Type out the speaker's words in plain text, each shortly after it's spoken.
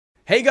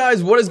Hey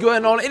guys, what is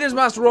going on? It is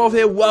Master Rolf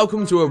here.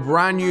 Welcome to a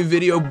brand new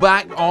video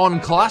back on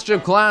Clash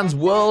of Clans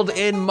World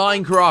in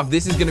Minecraft.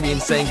 This is going to be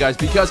insane, guys,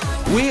 because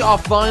we are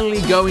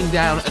finally going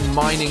down and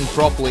mining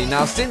properly.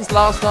 Now, since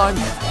last time,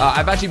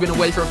 I've actually been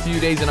away for a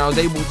few days and I was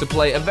able to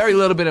play a very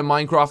little bit of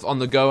Minecraft on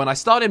the go. And I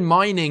started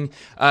mining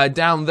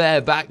down there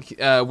back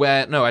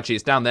where, no, actually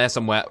it's down there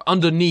somewhere,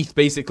 underneath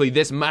basically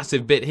this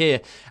massive bit here.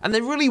 And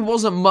there really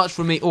wasn't much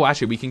for me. Oh,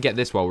 actually, we can get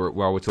this while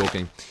we're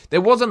talking. There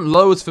wasn't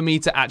loads for me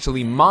to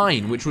actually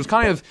mine, which was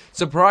kind of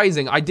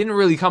surprising. I didn't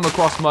really come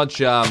across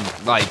much, I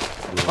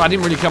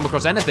didn't really come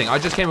across anything. I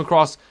just came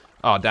across,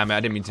 oh damn it, I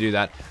didn't mean to do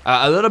that,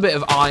 a little bit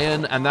of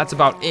iron, and that's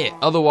about it.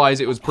 Otherwise,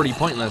 it was pretty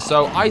pointless.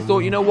 So I thought,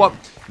 you know what,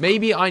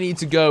 maybe I need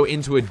to go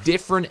into a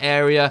different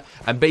area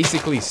and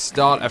basically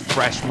start a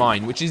fresh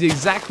mine, which is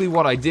exactly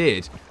what I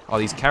did. Oh,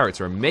 these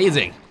carrots are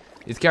amazing.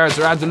 These carrots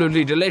are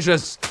absolutely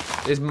delicious.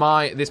 This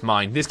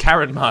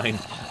carrot mine.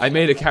 I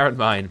made a carrot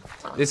mine.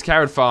 This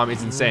carrot farm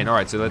is insane.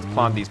 Alright, so let's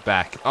plant these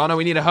back. Oh no,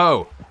 we need a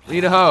hoe. We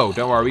need a hoe.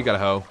 Don't worry, we got a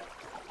hoe.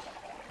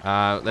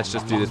 Let's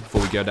just do this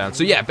before we go down.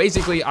 So yeah,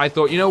 basically I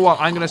thought, you know what,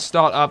 I'm going to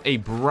start up a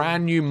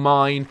brand new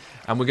mine.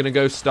 And we're going to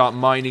go start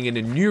mining in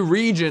a new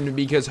region,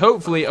 because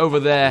hopefully over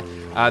there,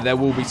 there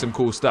will be some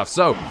cool stuff.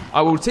 So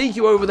I will take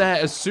you over there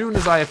as soon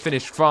as I have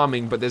finished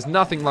farming. But there's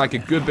nothing like a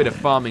good bit of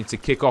farming to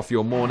kick off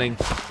your morning.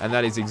 And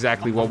that is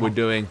exactly what we're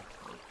doing.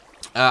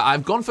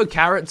 I've gone for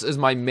carrots as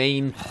my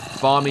main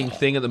farming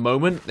thing at the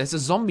moment. There's a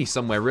zombie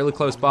somewhere really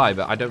close by,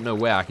 but I don't know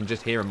where. I can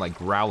just hear him like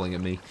growling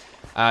at me.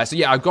 So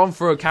yeah, I've gone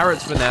for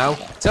carrots for now.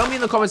 Tell me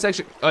in the comment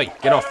section. Oi,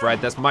 get off,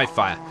 Fred. That's my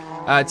fire.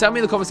 Tell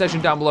me in the comment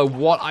section down below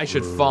what I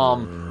should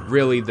farm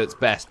really that's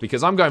best,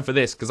 because I'm going for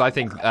this because I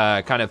think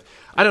I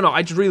don't know,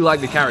 I just really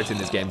like the carrots in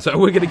this game, so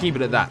we're going to keep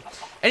it at that.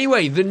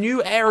 Anyway, the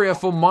new area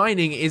for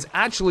mining is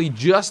actually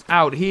just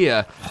out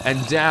here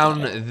and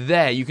down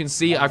there. You can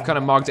see I've kind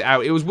of marked it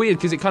out. It was weird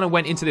because it kind of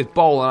went into this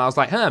bowl, and I was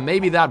like, huh,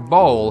 maybe that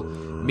bowl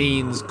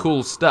means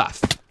cool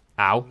stuff.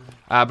 Ow.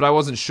 But I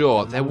wasn't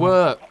sure. There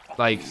were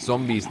like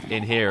zombies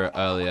in here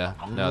earlier.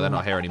 No, they're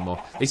not here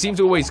anymore. They seem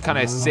to always kind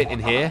of sit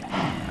in here.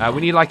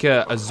 We need like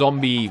a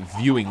zombie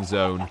viewing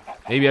zone.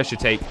 Maybe I should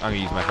take, I'm gonna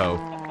use my hoe.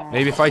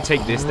 Maybe if I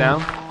take this down,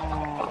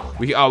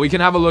 we can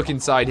have a look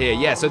inside here.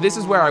 Yeah, so this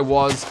is where I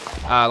was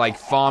like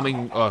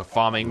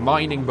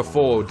mining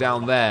before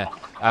down there.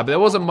 But there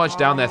wasn't much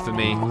down there for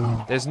me.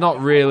 There's not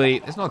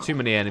too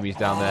many enemies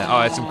down there.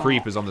 Oh, there's some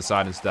creepers on the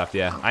side and stuff.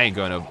 Yeah, I ain't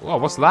going over. Oh,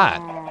 what's that?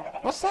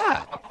 What's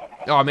that?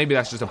 Oh, maybe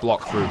that's just a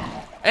block through.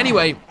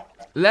 Anyway,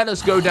 let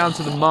us go down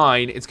to the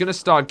mine. It's going to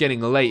start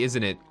getting late,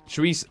 isn't it?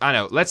 Should we... I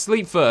know. Let's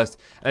sleep first.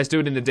 Let's do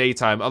it in the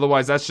daytime.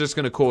 Otherwise, that's just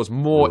going to cause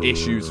more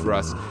issues for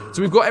us.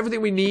 So we've got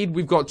everything we need.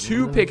 We've got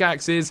 2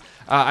 pickaxes.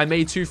 I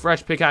made 2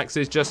 fresh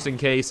pickaxes just in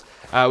case.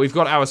 We've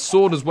got our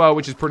sword as well,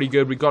 which is pretty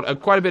good. We've got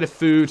quite a bit of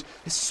food.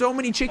 There's so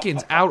many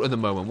chickens out at the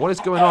moment. What is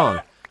going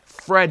on?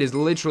 Fred is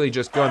literally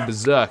just going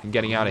berserk and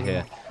getting out of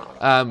here.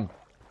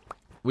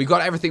 We've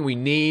got everything we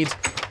need.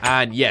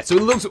 And yeah, so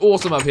it looks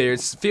awesome up here. It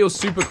feels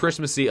super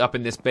Christmassy up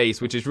in this base,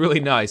 which is really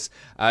nice,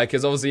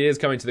 because obviously it is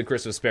coming to the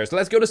Christmas spirit. So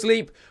let's go to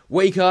sleep,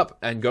 wake up,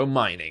 and go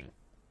mining.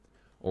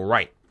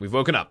 Alright, we've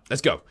woken up.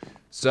 Let's go.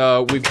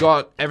 So we've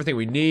got everything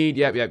we need.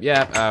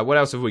 Yep. What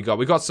else have we got?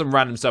 We got some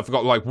random stuff. We've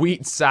got like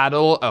wheat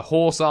saddle, a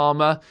horse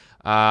armor,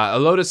 a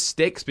load of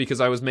sticks, because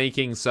I was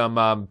making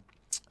some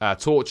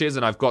torches,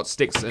 and I've got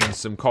sticks and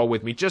some coal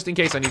with me, just in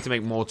case I need to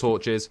make more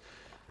torches.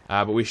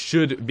 But we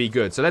should be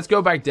good. So let's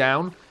go back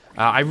down.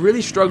 I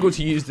really struggle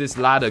to use this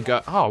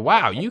ladder. Oh,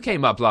 wow, you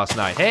came up last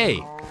night. Hey,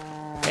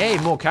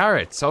 more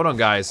carrots. Hold on,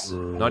 guys.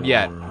 Not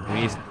yet.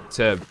 We need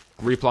to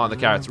replant the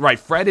carrots. Right,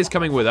 Fred is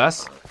coming with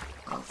us.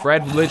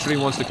 Fred literally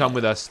wants to come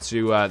with us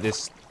to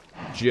this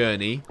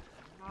journey.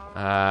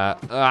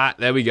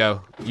 There we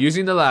go.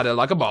 Using the ladder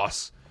like a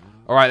boss.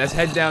 All right, let's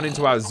head down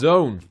into our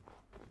zone.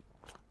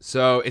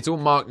 So it's all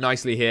marked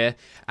nicely here,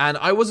 and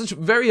I wasn't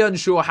very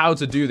unsure how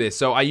to do this,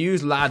 so I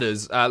used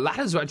ladders.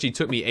 Ladders actually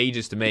took me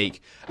ages to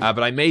make,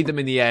 but I made them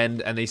in the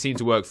end, and they seem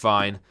to work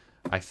fine.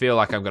 I feel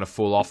like I'm going to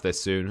fall off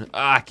this soon.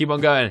 Keep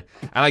on going.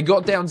 And I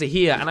got down to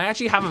here, and I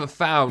actually haven't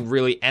found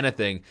really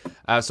anything.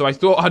 So I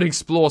thought I'd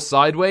explore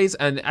sideways,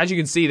 and as you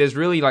can see, there's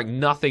really like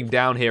nothing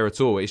down here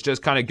at all. It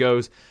just kind of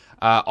goes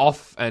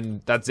off,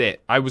 and that's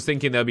it. I was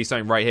thinking there'll be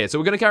something right here. So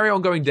we're going to carry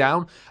on going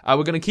down. We're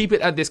going to keep it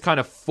at this kind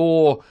of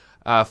 4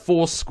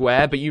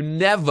 square, but you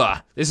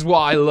never, this is what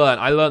I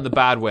learned the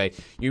bad way,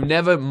 you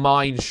never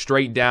mine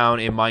straight down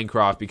in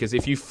Minecraft, because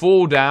if you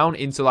fall down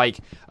into like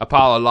a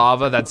pile of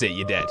lava, that's it,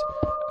 you're dead.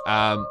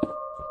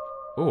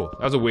 Oh,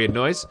 that was a weird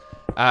noise.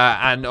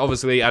 And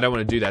obviously I don't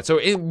want to do that.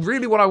 So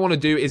really what I want to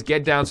do is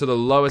get down to the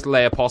lowest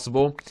layer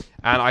possible,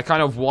 and I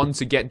kind of want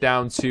to get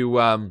down to,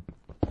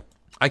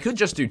 I could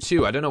just do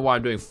 2, I don't know why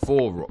I'm doing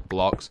 4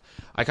 blocks.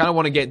 I kind of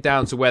want to get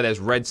down to where there's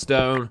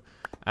redstone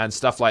and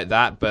stuff like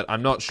that, but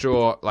I'm not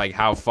sure like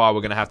how far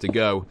we're gonna have to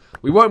go.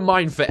 We won't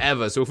mine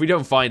forever, so if we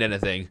don't find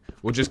anything,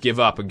 we'll just give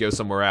up and go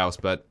somewhere else.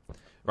 But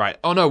right,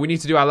 oh no, we need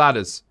to do our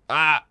ladders.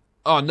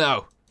 Oh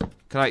no,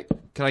 can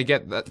I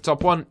get that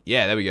top one?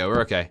 Yeah, there we go.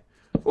 We're okay.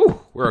 Ooh,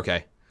 we're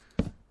okay.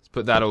 Let's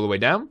put that all the way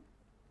down.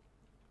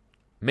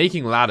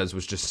 Making ladders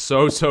was just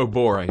so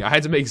boring. I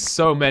had to make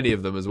so many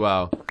of them as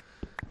well.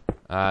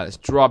 Let's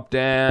drop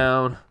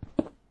down.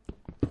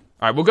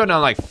 Alright, we'll go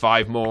down like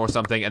 5 more or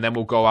something, and then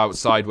we'll go out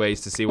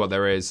sideways to see what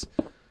there is.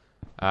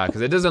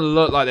 Because it doesn't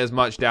look like there's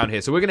much down here.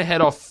 So we're going to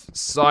head off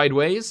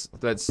sideways.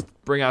 Let's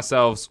bring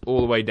ourselves all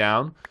the way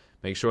down.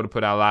 Make sure to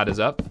put our ladders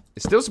up.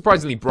 It's still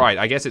surprisingly bright.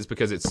 I guess it's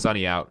because it's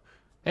sunny out.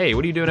 Hey,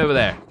 what are you doing over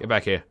there? Get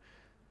back here.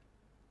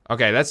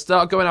 Okay, let's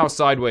start going out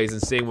sideways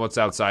and seeing what's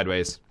out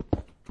sideways.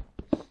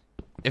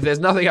 If there's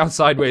nothing out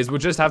sideways, we'll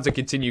just have to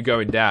continue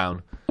going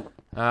down.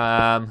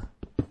 No,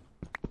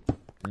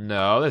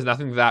 there's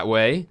nothing that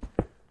way.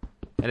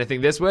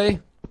 Anything this way?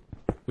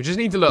 We just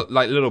need to look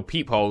like little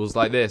peepholes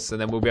like this, and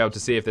then we'll be able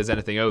to see if there's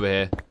anything over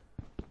here.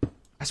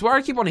 I swear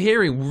I keep on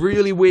hearing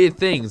really weird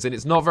things, and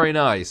it's not very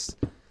nice.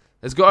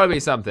 There's gotta be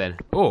something.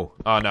 Oh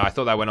no, I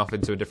thought that went off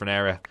into a different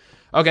area.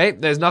 Okay,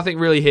 there's nothing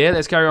really here.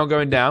 Let's carry on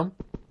going down.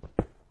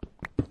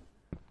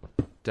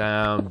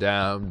 Down,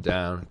 down,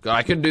 down. God,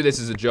 I couldn't do this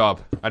as a job.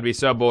 I'd be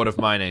so bored of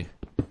mining.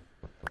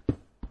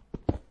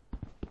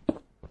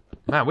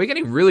 Man, we're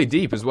getting really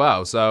deep as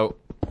well, so...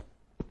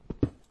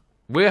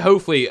 we're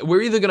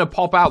either going to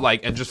pop out,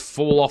 like, and just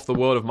fall off the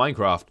world of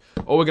Minecraft,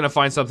 or we're going to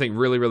find something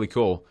really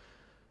cool.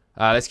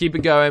 Let's keep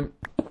it going.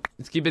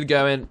 Let's keep it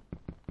going.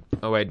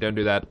 Oh, wait, don't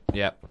do that.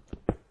 Yep.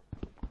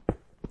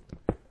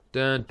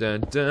 Dun,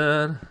 dun,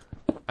 dun.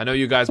 I know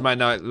you guys might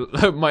not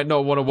want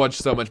to watch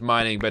so much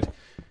mining, but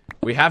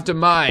we have to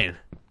mine.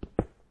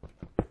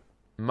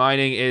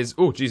 Mining is...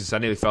 oh, Jesus, I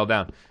nearly fell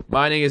down.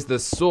 Mining is the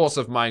source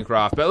of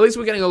Minecraft, but at least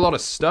we're getting a lot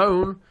of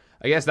stone.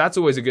 I guess that's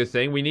always a good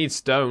thing. We need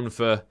stone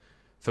for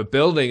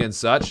building and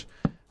such.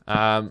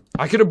 I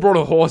could have brought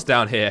a horse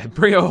down here.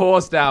 Bring a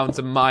horse down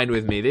to mine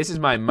with me. This is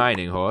my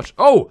mining horse.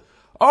 Oh,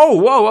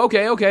 whoa,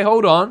 okay,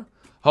 hold on.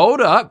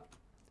 Hold up.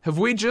 Have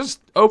we just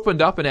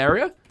opened up an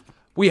area?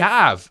 We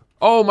have.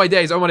 Oh, my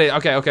days,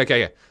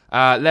 Okay.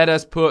 Let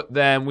us put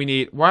them,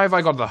 why have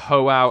I got the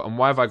hoe out, and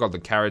why have I got the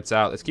carrots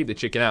out? Let's keep the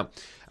chicken out.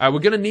 We're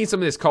going to need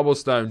some of this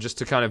cobblestone just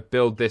to kind of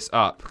build this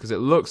up, because it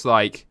looks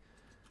like...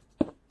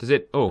 does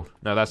it... oh,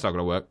 no, that's not going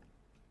to work.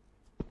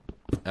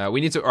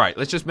 We need to... alright,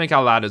 let's just make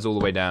our ladders all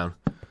the way down.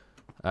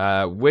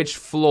 Which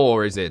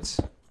floor is it?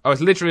 Oh,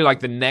 it's literally like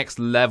the next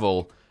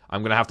level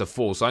I'm going to have to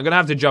fall. So I'm going to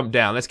have to jump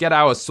down. Let's get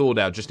our sword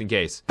out just in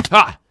case.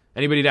 Ha!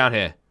 Anybody down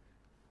here?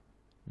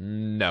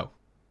 No.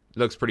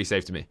 Looks pretty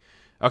safe to me.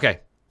 Okay,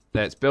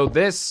 let's build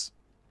this.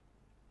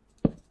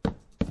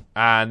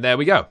 And there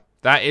we go.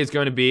 That is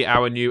going to be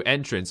our new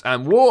entrance.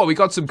 And whoa, we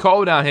got some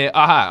coal down here.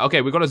 Aha,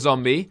 okay, we got a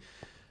zombie.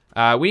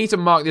 We need to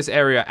mark this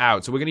area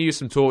out. So we're going to use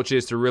some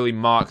torches to really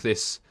mark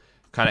this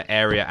kind of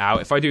area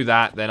out. If I do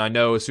that, then I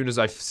know as soon as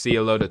I see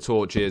a load of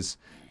torches,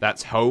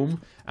 that's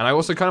home. And I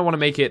also kind of want to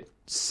make it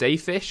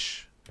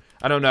safe-ish.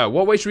 I don't know.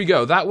 What way should we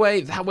go? That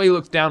way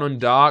looks down and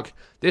dark.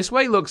 This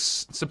way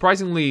looks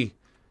surprisingly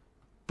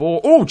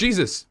oh,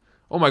 Jesus.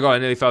 Oh my god, I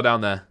nearly fell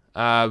down there.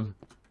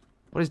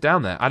 What is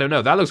down there? I don't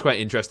know. That looks quite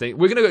interesting.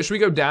 We're gonna go. Should we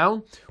go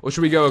down or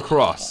should we go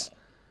across?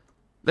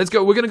 Let's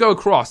go. We're gonna go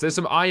across. There's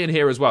some iron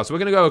here as well, so we're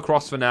gonna go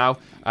across for now.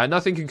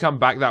 Nothing can come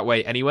back that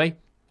way anyway.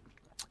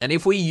 And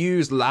if we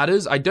use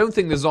ladders, I don't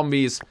think the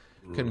zombies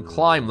can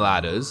climb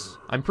ladders.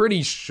 I'm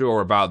pretty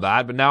sure about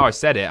that, but now I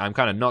said it, I'm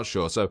kind of not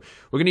sure. So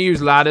we're gonna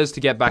use ladders to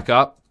get back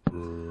up,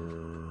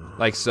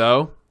 like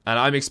so. And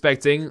I'm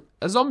expecting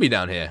a zombie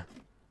down here.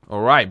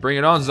 All right, bring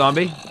it on,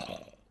 zombie.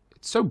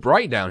 It's so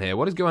bright down here.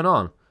 What is going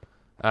on?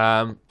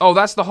 Oh,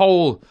 that's the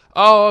hole.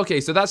 Oh, okay,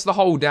 so that's the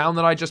hole down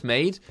that I just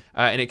made.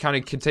 And it kind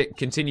of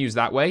continues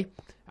that way.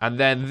 And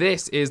then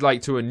this is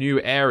like to a new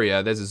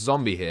area. There's a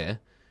zombie here.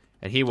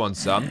 And he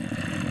wants some.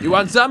 You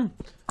want some?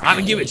 I'm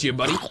gonna give it to you,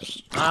 buddy.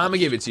 I'm gonna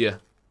give it to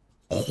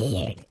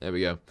you. There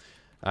we go.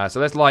 So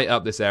let's light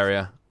up this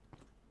area.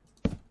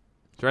 Is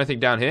there anything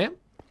down here?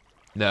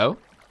 No.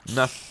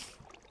 Nothing.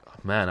 Oh,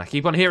 man, I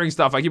keep on hearing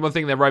stuff. I keep on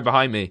thinking they're right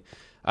behind me.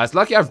 It's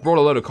lucky I've brought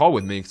a load of coal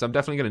with me, because I'm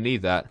definitely gonna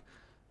need that.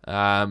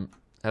 Hello?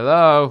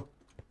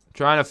 I'm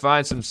trying to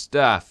find some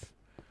stuff.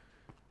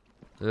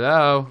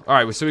 Hello?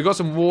 Alright, so we've got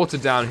some water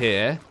down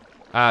here.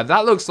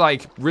 That looks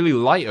like really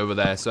light over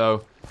there,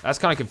 so that's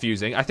kind of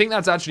confusing. I think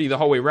that's actually the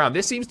whole way around.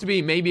 This seems to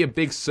be maybe a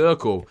big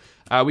circle.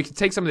 We can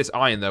take some of this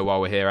iron, though, while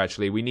we're here,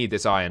 actually. We need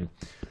this iron.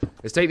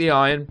 Let's take the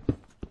iron.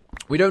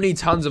 We don't need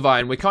tons of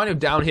iron. We're kind of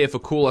down here for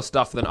cooler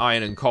stuff than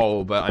iron and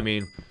coal, but, I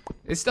mean,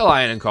 it's still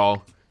iron and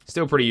coal.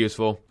 Still pretty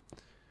useful.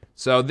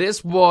 So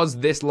this was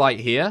this light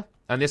here,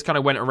 and this kind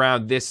of went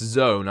around this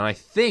zone, and I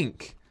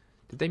think...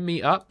 did they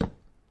meet up?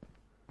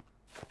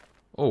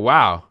 Oh,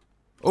 wow.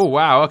 Oh,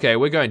 wow, okay,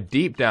 we're going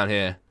deep down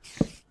here.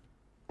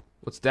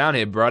 What's down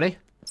here, buddy?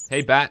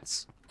 Hey,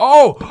 bats.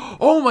 Oh!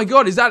 Oh my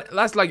god,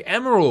 that's like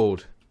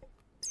emerald.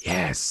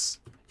 Yes.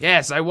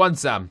 Yes, I want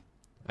some.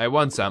 I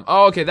want some.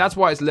 Oh, okay, that's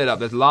why it's lit up.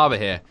 There's lava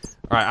here.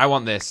 Alright, I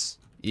want this.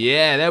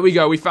 Yeah, there we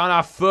go. We found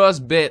our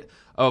first bit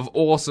of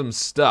awesome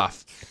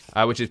stuff,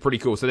 which is pretty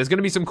cool. So there's going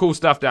to be some cool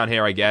stuff down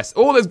here, I guess.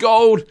 Oh, there's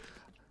gold!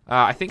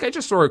 I think I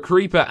just saw a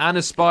creeper and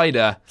a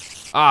spider.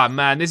 Ah,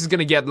 man, this is going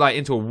to get, like,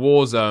 into a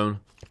war zone.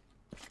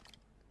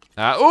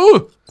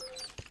 Ooh!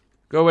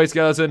 Go away,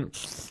 skeleton.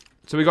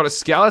 So we got a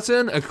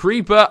skeleton, a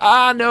creeper.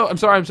 Ah, no. I'm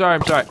sorry.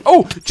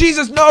 Oh,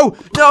 Jesus, no!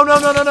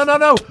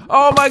 No.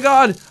 Oh, my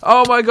God.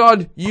 Oh, my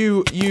God.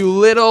 You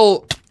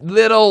little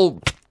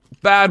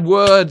bad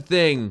word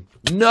thing.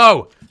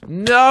 No.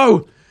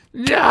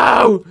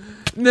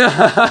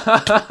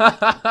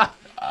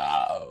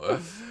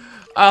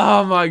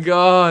 Oh, my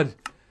God.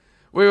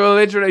 We were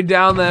literally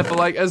down there for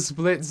like a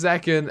split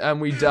second and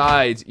we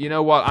died. You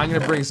know what? I'm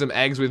going to bring some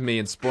eggs with me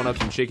and spawn up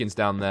some chickens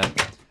down there.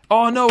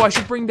 Oh, no, I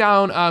should bring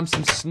down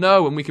some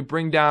snow and we could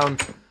bring down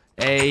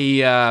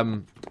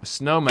a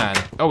snowman.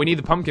 Oh, we need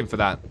the pumpkin for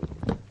that.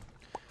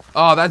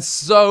 Oh, that's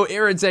so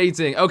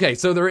irritating. Okay,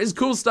 so there is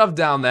cool stuff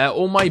down there.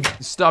 All my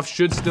stuff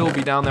should still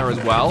be down there as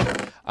well.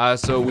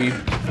 So we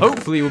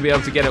hopefully will be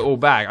able to get it all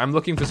back. I'm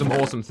looking for some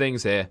awesome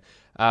things here.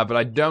 But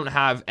I don't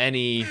have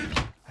any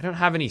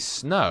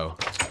snow.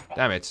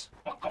 Damn it.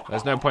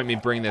 There's no point in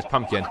me bringing this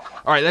pumpkin.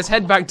 Alright, let's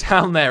head back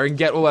down there and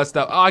get all that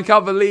stuff. Oh, I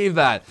can't believe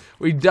that.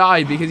 We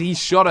died because he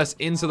shot us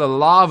into the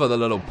lava, the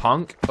little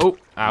punk. Oh,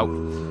 ow.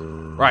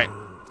 Right,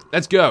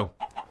 let's go.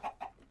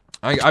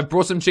 I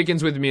brought some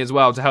chickens with me as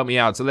well to help me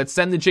out. So let's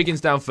send the chickens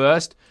down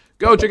first.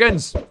 Go,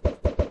 chickens!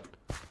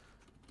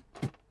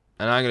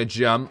 And I'm gonna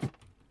jump.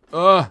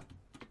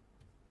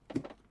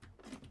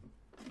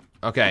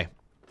 Okay.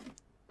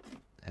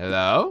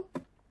 Hello?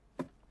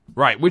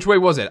 Right, which way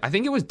was it? I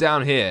think it was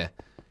down here.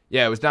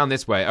 Yeah, it was down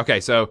this way.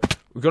 Okay, so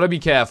we've got to be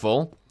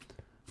careful.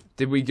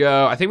 Did we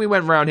go? I think we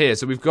went around here,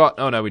 so we've got...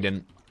 Oh, no, we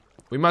didn't.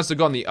 We must have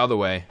gone the other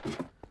way.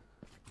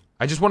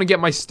 I just want to get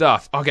my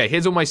stuff. Okay,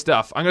 here's all my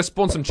stuff. I'm going to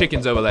spawn some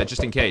chickens over there,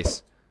 just in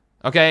case.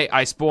 Okay,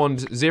 I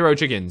spawned 0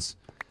 chickens.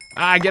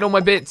 Ah, get all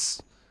my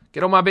bits.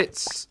 Get all my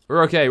bits.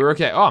 We're okay, we're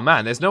okay. Oh,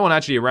 man, there's no one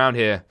actually around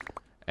here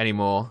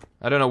anymore.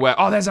 I don't know where...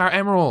 Oh, there's our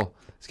emerald.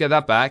 Let's get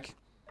that back.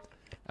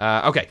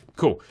 Okay,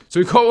 cool. So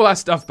we got all that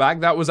stuff back.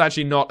 That was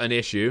actually not an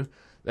issue.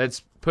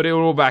 Let's put it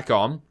all back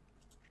on.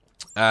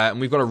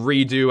 And we've got to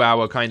redo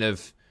our kind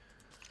of...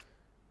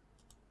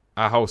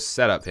 our whole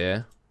setup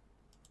here.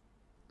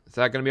 Is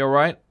that going to be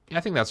alright? Yeah,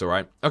 I think that's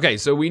alright. Okay,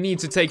 so we need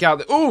to take out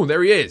the... Oh,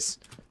 there he is.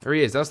 There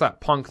he is. That's that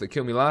punk that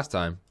killed me last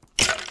time.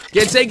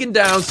 Get taken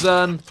down,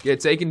 son. Get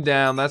taken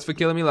down. That's for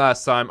killing me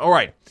last time.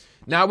 Alright.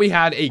 Now we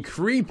had a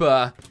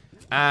creeper...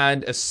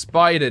 and a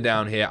spider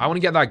down here. I want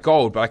to get that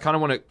gold, but I kind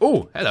of want to...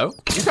 Oh, hello.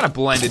 You kind of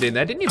blended in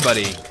there, didn't you,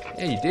 buddy?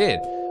 Yeah, you did.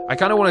 I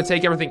kind of want to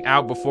take everything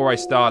out before I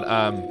start,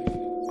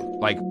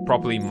 like,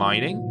 properly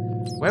mining.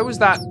 Where was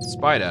that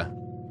spider?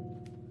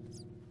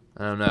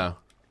 I don't know.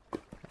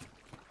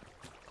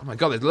 Oh my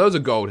god, there's loads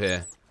of gold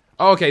here.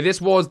 Oh, okay, this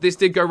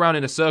did go around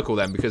in a circle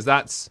then, because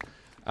that's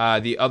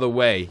the other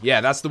way. Yeah,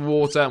 that's the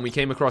water, and we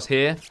came across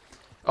here.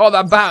 Oh,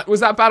 that bat.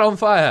 Was that bat on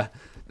fire?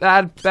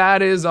 That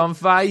bat is on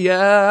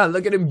fire.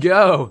 Look at him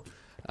go.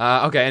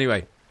 Okay,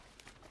 anyway.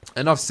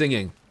 Enough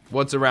singing.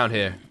 What's around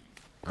here?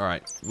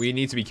 Alright. We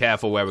need to be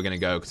careful where we're going to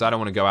go, because I don't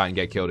want to go out and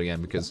get killed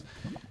again, because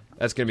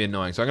that's going to be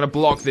annoying. So I'm going to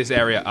block this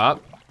area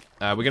up.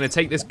 We're going to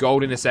take this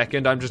gold in a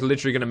second. I'm just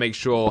literally going to make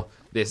sure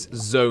this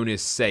zone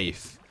is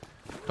safe.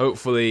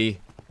 Hopefully...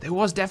 There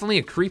was definitely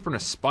a creeper and a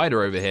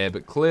spider over here,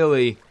 but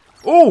clearly...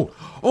 Oh!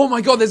 Oh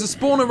my god, there's a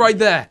spawner right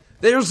there!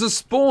 There's a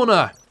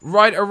spawner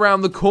right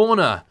around the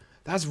corner.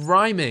 That's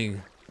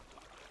rhyming.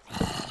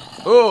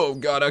 Oh,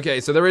 God, okay,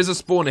 so there is a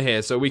spawner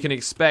here, so we can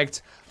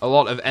expect a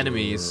lot of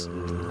enemies.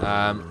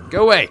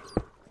 Go away.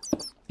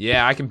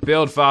 Yeah, I can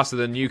build faster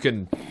than you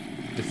can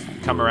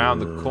come around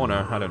the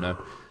corner. I don't know.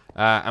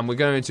 And we're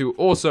going to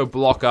also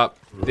block up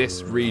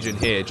this region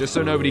here, just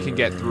so nobody can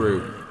get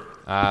through.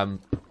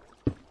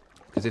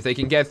 Because if they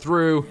can get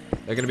through,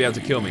 they're going to be able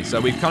to kill me.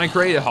 So we've kind of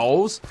created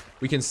holes.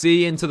 We can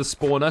see into the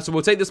spawner. So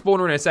we'll take the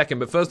spawner in a second.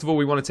 But first of all,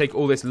 we want to take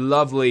all this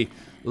lovely,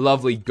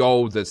 lovely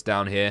gold that's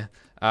down here.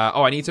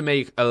 Oh, I need to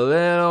make a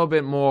little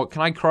bit more.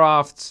 Can I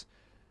craft?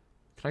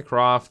 Oh,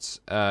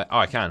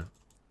 I can.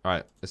 All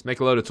right, let's make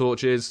a load of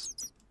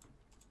torches.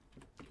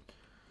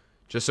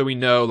 Just so we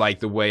know, like,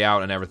 the way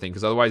out and everything.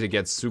 Because otherwise it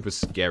gets super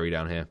scary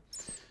down here.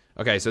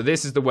 Okay, so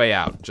this is the way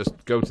out.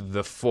 Just go to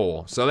the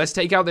 4. So let's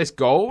take out this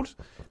gold.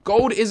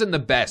 Gold isn't the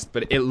best,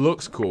 but it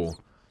looks cool.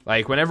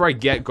 Like, whenever I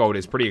get gold,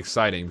 it's pretty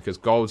exciting because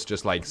gold's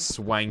just, like,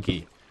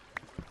 swanky.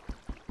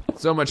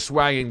 So much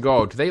swag in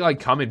gold. Do they, like,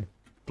 come in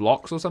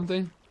blocks or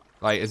something?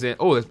 Like, is it...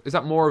 Oh, is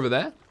that more over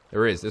there?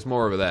 There is. There's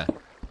more over there.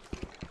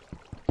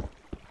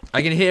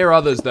 I can hear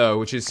others, though,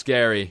 which is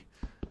scary.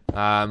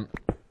 What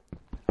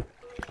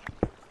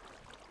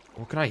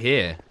can I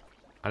hear?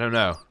 I don't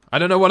know. I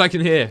don't know what I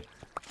can hear.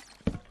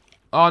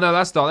 Oh, no,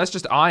 that's not. That's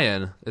just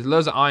iron. There's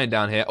loads of iron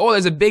down here. Oh,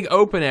 there's a big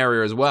open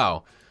area as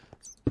well.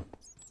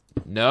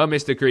 No,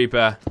 Mr.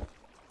 Creeper.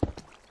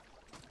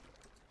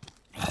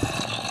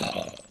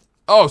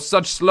 Oh,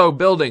 such slow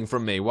building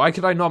from me. Why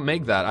could I not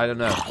make that? I don't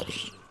know.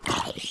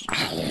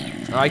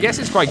 I guess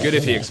it's quite good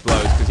if he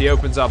explodes, because he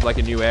opens up, like,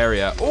 a new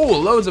area. Oh,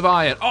 loads of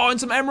iron. Oh, and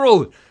some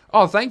emerald.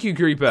 Oh, thank you,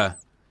 Creeper.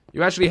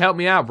 You actually helped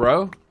me out,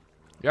 bro.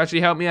 You actually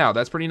helped me out.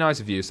 That's pretty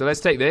nice of you. So let's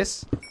take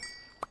this.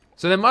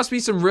 So there must be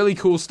some really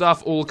cool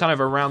stuff all kind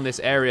of around this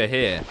area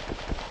here.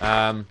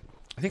 I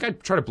I think I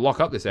try to block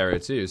up this area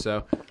too,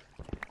 so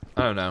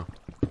I don't know.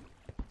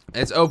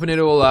 Let's open it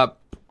all up.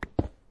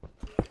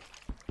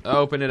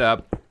 Open it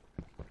up.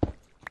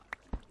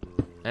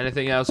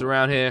 Anything else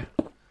around here?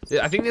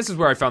 I think this is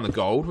where I found the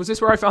gold. Was this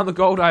where I found the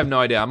gold? I have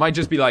no idea. I might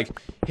just be like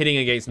hitting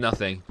against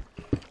nothing.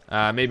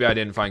 Maybe I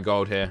didn't find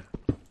gold here.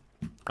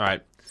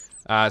 Alright.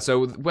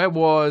 So where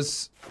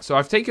was... So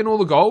I've taken all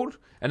the gold,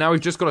 and now we've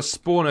just got a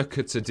spawner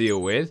to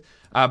deal with.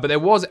 But there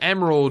was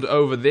emerald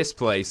over this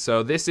place,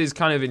 so this is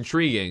kind of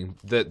intriguing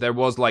that there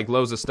was like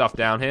loads of stuff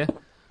down here.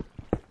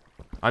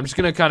 I'm just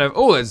gonna kind of...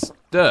 Oh, there's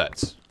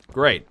dirt.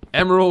 Great.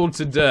 Emerald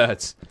to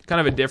dirt. Kind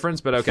of a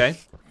difference, but okay.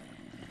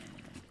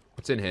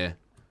 What's in here?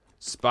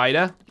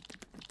 Spider?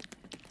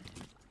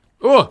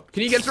 Oh,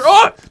 can you get through?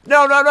 Oh!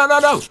 No, no, no, no,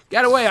 no!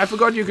 Get away! I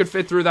forgot you could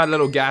fit through that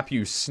little gap,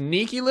 you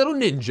sneaky little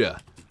ninja.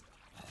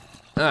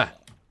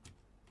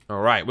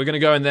 Alright, we're gonna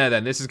go in there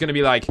then. This is gonna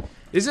be like...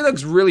 This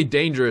looks really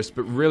dangerous,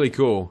 but really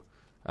cool.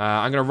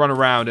 I'm gonna run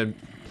around and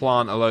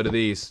plant a load of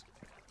these.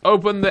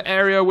 Open the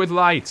area with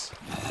light.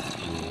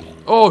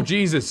 Oh,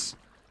 Jesus.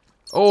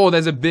 Oh,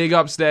 there's a big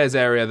upstairs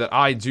area that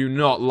I do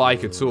not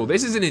like at all.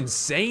 This is an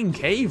insane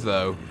cave,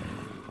 though.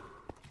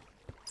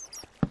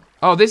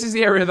 Oh, this is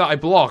the area that I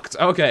blocked.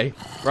 Okay.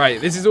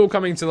 Right, this is all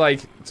coming to,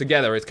 like,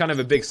 together. It's kind of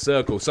a big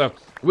circle. So,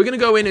 we're gonna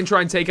go in and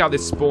try and take out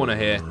this spawner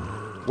here.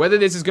 Whether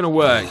this is gonna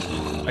work,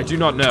 I do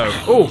not know.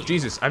 Oh,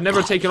 Jesus. I've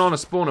never taken on a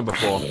spawner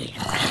before.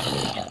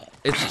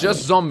 It's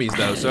just zombies,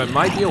 though, so it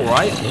might be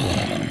alright.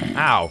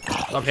 Ow.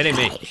 Stop hitting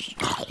me.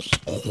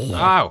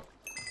 Ow.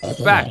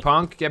 Get back,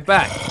 punk. Get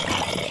back.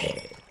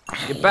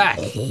 Get back.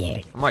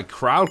 I'm, like,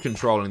 crowd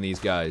controlling these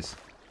guys.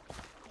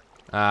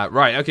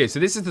 Right, okay, so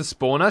this is the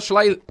spawner. Shall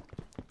I...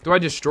 Do I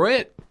destroy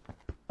it?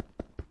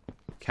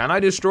 Can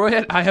I destroy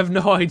it? I have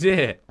no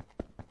idea.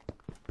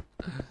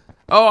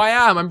 Oh, I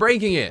am. I'm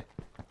breaking it.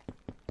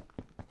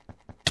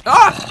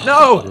 Ah!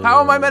 No!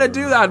 How am I meant to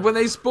do that when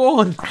they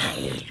spawn?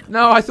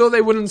 No, I thought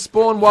they wouldn't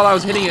spawn while I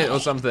was hitting it or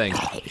something.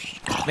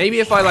 Maybe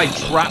if I, like,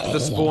 trap the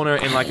spawner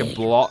in, like, a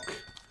block.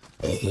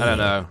 I don't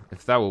know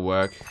if that will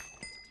work.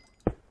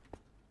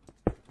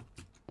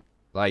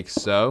 Like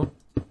so.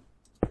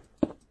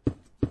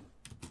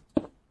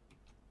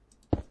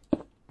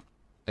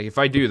 Like, if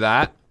I do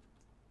that.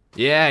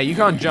 Yeah, you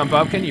can't jump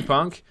up, can you,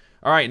 punk?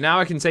 Alright, now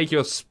I can take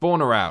your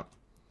spawner out.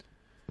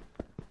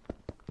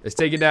 Let's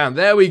take it down.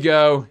 There we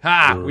go.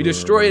 Ha! We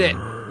destroyed it.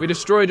 We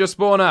destroyed your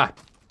spawner.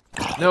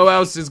 No one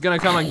else is gonna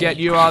come and get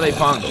you, are they,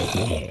 punk?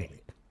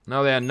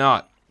 No, they are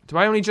not. Do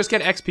I only just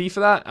get XP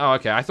for that? Oh,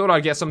 okay. I thought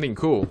I'd get something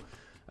cool.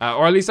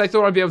 Or at least I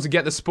thought I'd be able to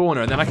get the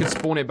spawner, and then I could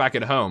spawn it back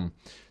at home.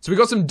 So we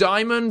got some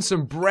diamonds,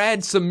 some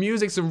bread, some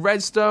music, some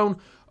redstone.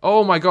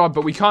 Oh my god,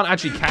 but we can't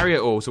actually carry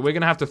it all, so we're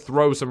gonna have to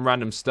throw some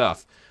random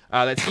stuff.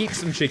 Let's eat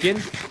some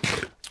chicken.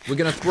 We're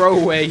gonna throw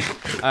away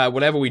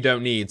whatever we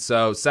don't need.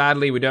 So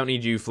sadly, we don't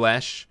need you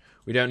flesh.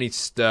 We don't need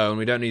stone.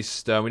 We don't need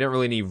stone. We don't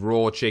really need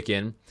raw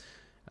chicken.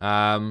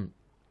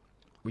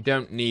 We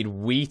don't need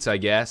wheat, I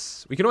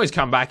guess. We can always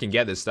come back and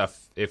get this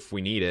stuff if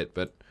we need it,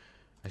 but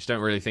I just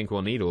don't really think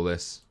we'll need all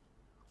this.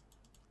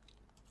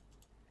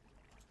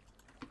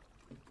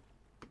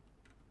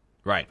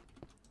 Right.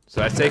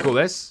 So let's take all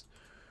this.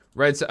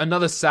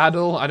 Another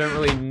saddle. I don't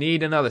really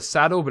need another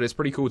saddle, but it's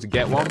pretty cool to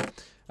get one.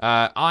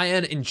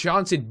 Iron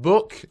enchanted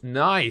book.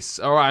 Nice.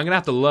 Alright, I'm gonna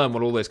have to learn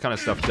what all this kind of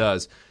stuff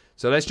does.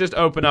 So let's just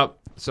open up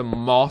some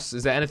moss.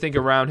 Is there anything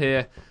around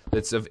here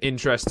that's of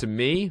interest to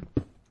me?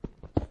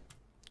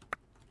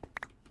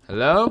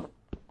 Hello?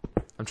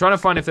 I'm trying to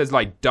find if there's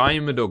like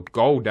diamond or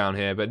gold down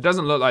here, but it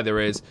doesn't look like there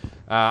is.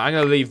 I'm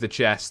gonna leave the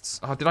chests.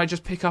 Oh, did I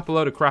just pick up a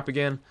load of crap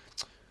again?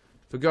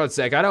 For God's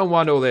sake, I don't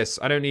want all this.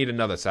 I don't need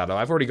another saddle.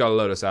 I've already got a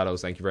load of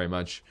saddles, thank you very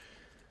much.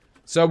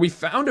 So we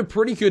found a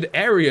pretty good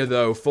area,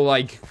 though, for,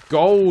 like,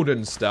 gold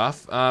and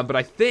stuff. But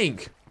I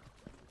think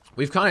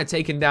we've kind of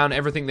taken down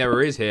everything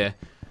there is here.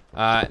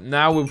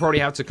 Now we'll probably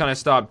have to kind of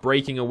start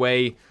breaking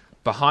away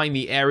behind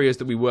the areas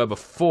that we were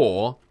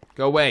before.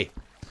 Go away.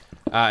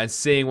 And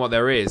seeing what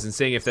there is, and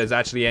seeing if there's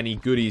actually any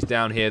goodies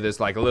down here that's,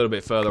 like, a little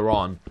bit further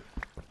on.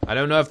 I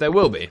don't know if there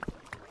will be.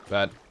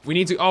 But we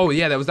need to... Oh,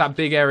 yeah, there was that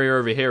big area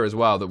over here as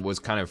well that was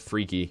kind of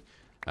freaky.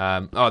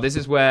 Oh, this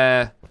is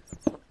where...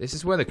 This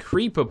is where the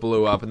creeper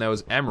blew up and there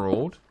was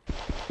emerald.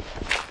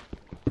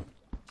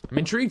 I'm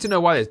intrigued to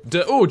know why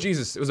there's... Oh,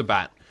 Jesus, it was a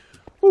bat.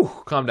 Whew,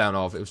 calm down,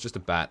 Ov. It was just a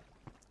bat.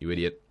 You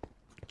idiot.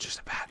 Just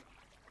a bat.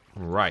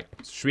 Right.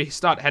 Should we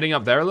start heading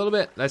up there a little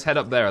bit? Let's head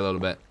up there a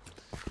little bit.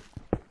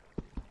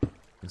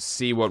 And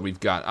see what we've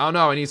got. Oh,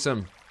 no, I need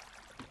some...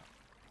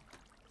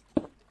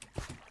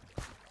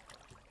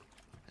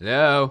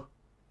 Hello?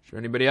 Is there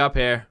anybody up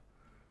here?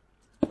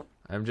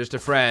 I'm just a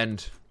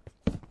friend.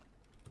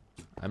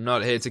 I'm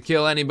not here to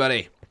kill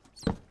anybody.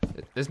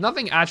 There's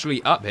nothing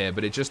actually up here,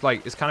 but it's just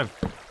like, it's kind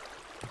of...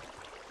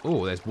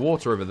 Oh, there's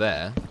water over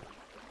there.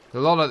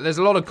 There's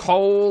a lot of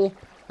coal,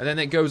 and then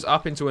it goes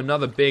up into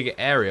another big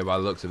area by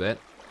the looks of it.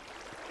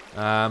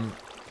 And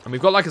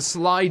we've got like a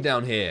slide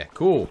down here.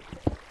 Cool.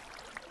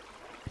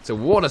 It's a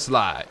water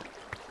slide.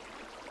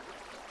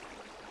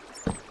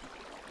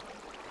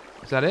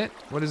 that it?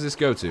 What does this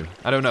go to?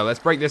 I don't know. Let's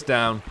break this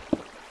down.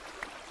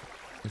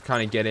 And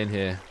kind of get in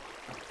here.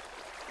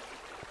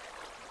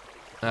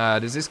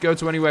 Does this go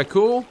to anywhere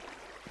cool?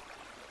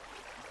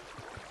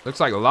 Looks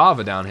like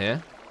lava down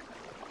here.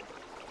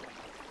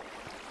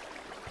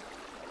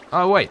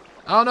 Oh, wait.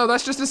 Oh, no,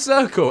 that's just a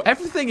circle.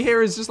 Everything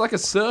here is just like a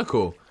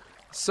circle.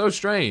 So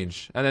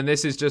strange. And then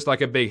this is just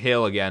like a big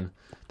hill again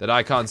that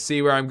I can't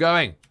see where I'm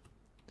going.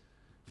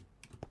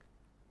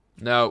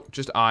 No,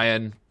 just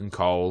iron and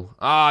coal.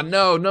 Ah,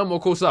 no, no more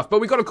cool stuff.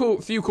 But we got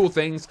a few cool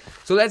things.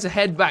 So let's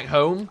head back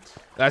home.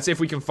 That's if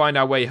we can find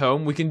our way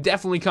home. We can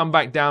definitely come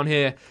back down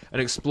here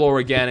and explore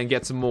again and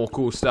get some more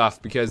cool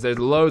stuff because there's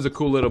loads of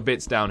cool little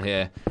bits down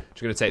here.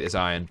 Just gonna take this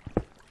iron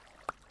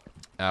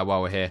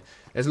while we're here.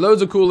 There's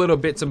loads of cool little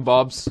bits and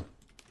bobs.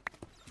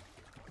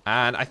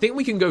 And I think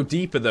we can go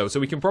deeper though, so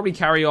we can probably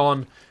carry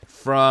on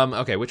from...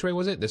 Okay, which way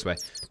was it? This way.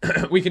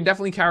 We can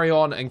definitely carry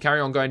on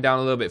going down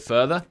a little bit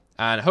further.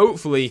 And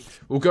hopefully,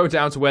 we'll go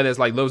down to where there's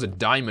like loads of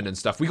diamond and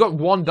stuff. We got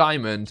 1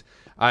 diamond.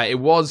 It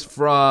was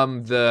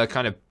from the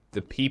kind of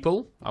the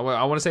people. I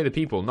want to say the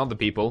people, not the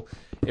people.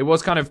 It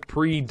was kind of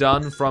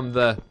pre-done from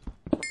the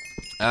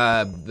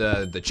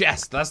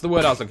chest. That's the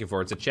word I was looking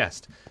for. It's a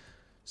chest.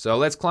 So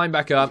let's climb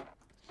back up.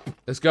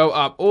 Let's go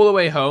up all the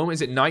way home.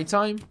 Is it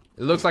nighttime?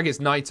 It looks like it's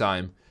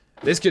nighttime.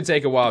 This could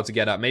take a while to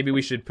get up. Maybe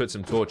we should put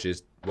some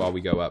torches while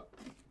we go up.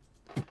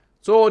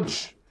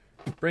 Torch!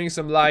 Bring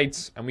some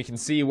lights, and we can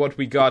see what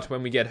we got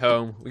when we get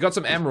home. We got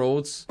some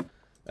emeralds.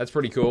 That's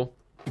pretty cool.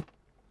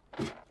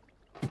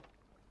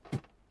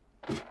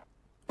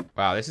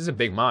 Wow, this is a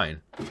big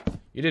mine.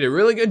 You did a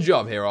really good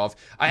job here, Ov.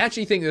 I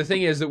actually think the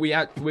thing is that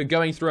we're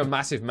going through a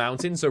massive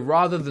mountain, so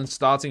rather than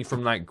starting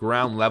from, like,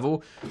 ground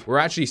level, we're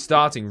actually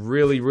starting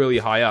really, really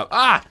high up.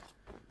 Ah!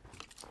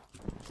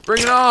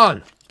 Bring it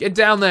on! Get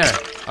down there!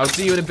 I'll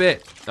see you in a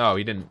bit. Oh,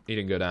 he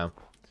didn't go down.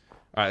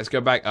 Alright, let's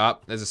go back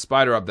up. There's a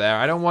spider up there.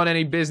 I don't want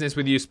any business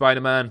with you,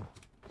 Spider-Man.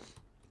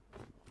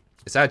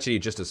 It's actually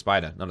just a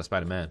spider, not a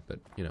Spider-Man, but,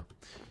 you know.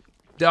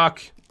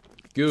 Duck.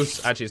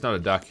 Goose. Actually, it's not a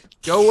duck.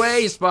 Go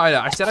away, spider.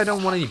 I said I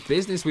don't want any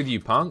business with you,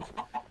 punk.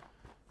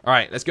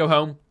 Alright, let's go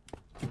home.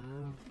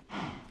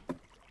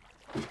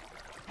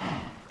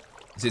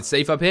 Is it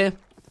safe up here?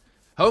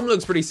 Home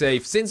looks pretty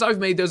safe. Since I've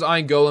made those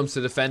iron golems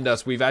to defend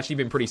us, we've actually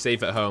been pretty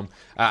safe at home.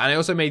 And I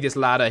also made this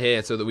ladder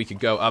here so that we could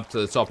go up to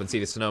the top and see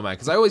the snowman.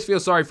 Because I always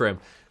feel sorry for him.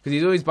 Because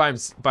he's always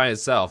by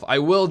himself. I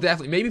will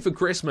definitely, maybe for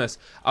Christmas,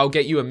 I'll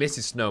get you a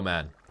Mrs.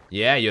 Snowman.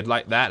 Yeah, you'd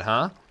like that,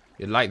 huh?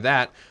 You'd like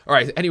that.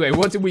 Alright, anyway,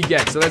 what did we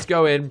get? So let's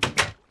go in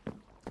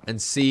and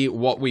see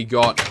what we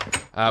got.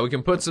 We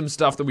can put some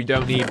stuff that we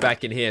don't need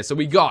back in here. So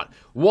we got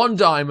 1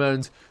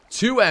 diamond,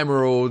 2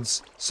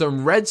 emeralds,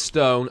 some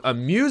redstone, a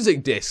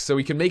music disc, so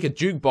we can make a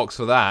jukebox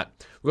for that.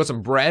 We got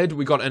some bread.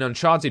 We got an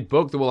enchanted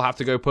book that we'll have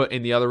to go put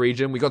in the other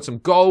region. We got some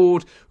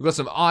gold. We got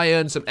some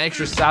iron, some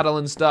extra saddle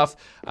and stuff.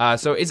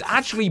 So it's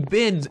actually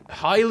been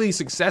highly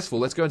successful.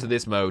 Let's go into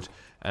this mode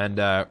and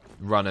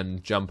run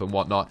and jump and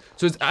whatnot.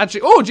 So it's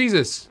actually... Oh,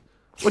 Jesus!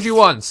 What do you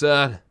want,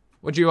 sir?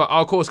 What do you want?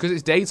 Oh, of course, because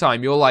it's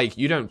daytime. You're like,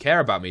 you don't care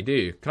about me, do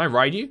you? Can I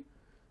ride you?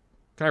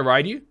 Can I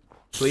ride you?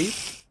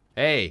 Please?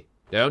 Hey,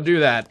 don't do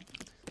that.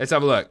 Let's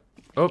have a look.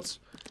 Oops.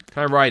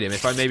 Can I ride him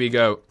if I maybe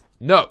go...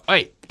 No,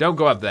 hey, don't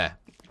go up there.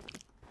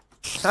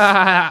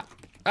 Ah,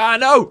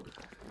 no!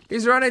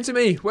 He's running to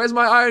me. Where's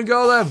my iron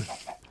golem?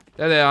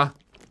 There they are.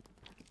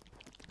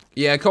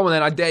 Yeah, come on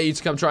then. I dare you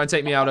to come try and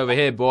take me out over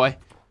here, boy.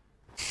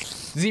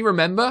 Does he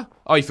remember?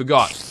 Oh, he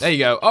forgot. There you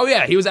go. Oh,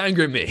 yeah, he was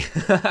angry at me.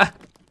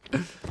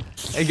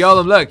 Hey,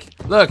 golem, look.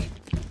 Look.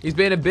 He's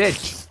being a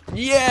bitch.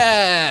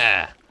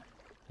 Yeah!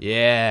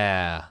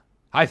 Yeah.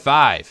 High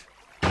five.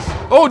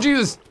 Oh,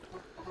 Jesus!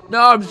 No,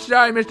 I'm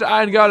sorry, Mr.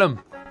 Iron Golem.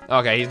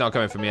 Okay, he's not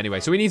coming for me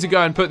anyway. So we need to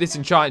go and put this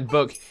enchanted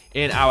book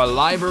in our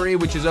library,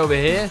 which is over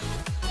here.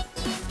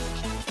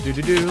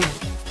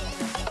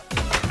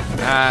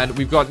 And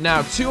we've got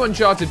now 2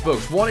 uncharted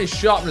books. One is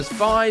Sharpness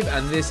 5,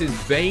 and this is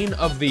Bane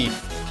of the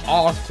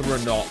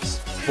Arthronauts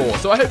 4.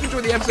 So I hope you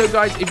enjoyed the episode,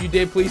 guys. If you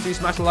did, please do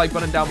smash the like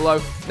button down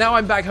below. Now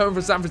I'm back home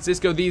from San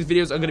Francisco. These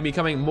videos are going to be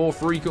coming more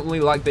frequently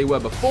like they were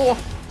before.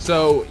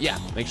 So, yeah,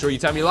 make sure you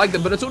tell me you like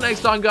them. But until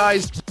next time,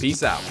 guys,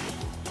 peace out.